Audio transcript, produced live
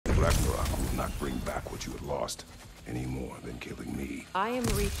Ragnarok will not bring back what you had lost, any more than killing me. I am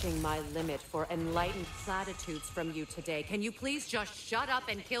reaching my limit for enlightened platitudes from you today. Can you please just shut up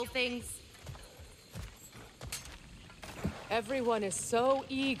and kill things? Everyone is so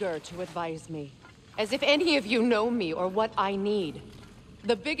eager to advise me, as if any of you know me or what I need.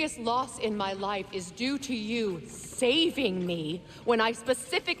 The biggest loss in my life is due to you saving me when I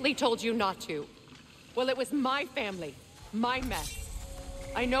specifically told you not to. Well, it was my family, my mess.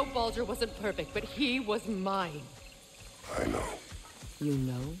 I know Baldur wasn't perfect, but he was mine. I know. You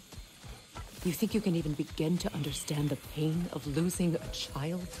know? You think you can even begin to understand the pain of losing a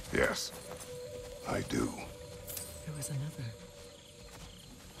child? Yes, I do. There was another.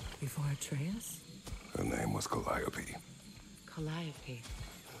 Before Atreus? Her name was Calliope. Calliope.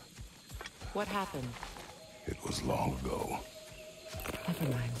 What happened? It was long ago. Never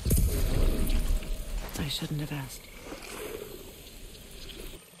mind. I shouldn't have asked.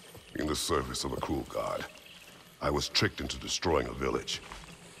 In the service of a cruel god, I was tricked into destroying a village,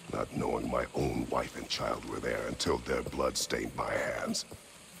 not knowing my own wife and child were there until their blood stained my hands.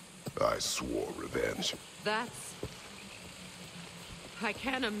 I swore revenge. That's... I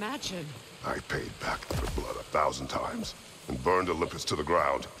can't imagine. I paid back for blood 1,000 times and burned Olympus to the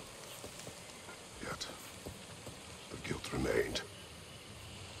ground. Yet, the guilt remained.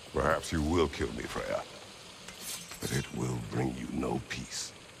 Perhaps you will kill me, Freya, but it will bring you no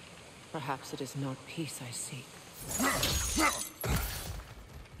peace. Perhaps it is not peace I seek.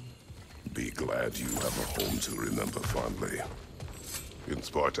 Be glad you have a home to remember fondly. In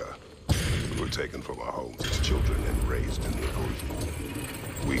Sparta, we were taken from our homes as children and raised in the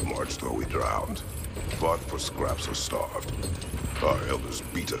ocean. We marched or we drowned, fought for scraps or starved. Our elders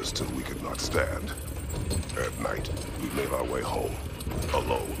beat us till we could not stand. At night, we made our way home,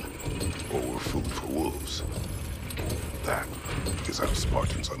 alone, or were food for wolves. That is how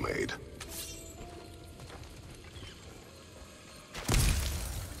Spartans are made.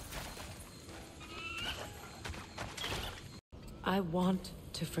 I want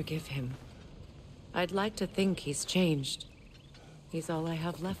to forgive him. I'd like to think he's changed. He's all I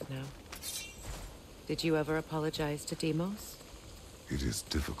have left now. Did you ever apologize to Deimos? It is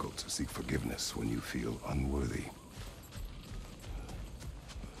difficult to seek forgiveness when you feel unworthy.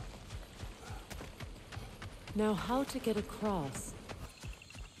 Now, how to get across?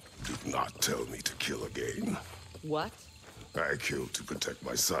 Do not tell me to kill again. What? I killed to protect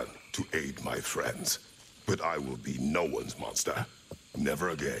my son, to aid my friends. But I will be no one's monster. Never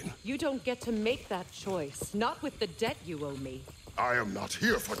again. You don't get to make that choice. Not with the debt you owe me. I am not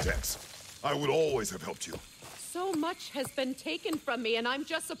here for debts. I would always have helped you. So much has been taken from me, and I'm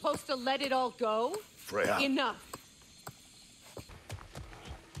just supposed to let it all go? Freya. Enough.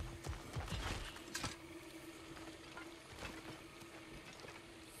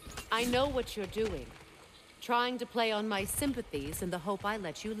 I know what you're doing. Trying to play on my sympathies in the hope I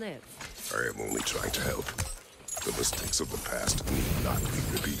let you live. I am only trying to help. The mistakes of the past need not be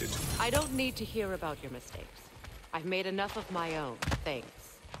repeated. I don't need to hear about your mistakes. I've made enough of my own, thanks.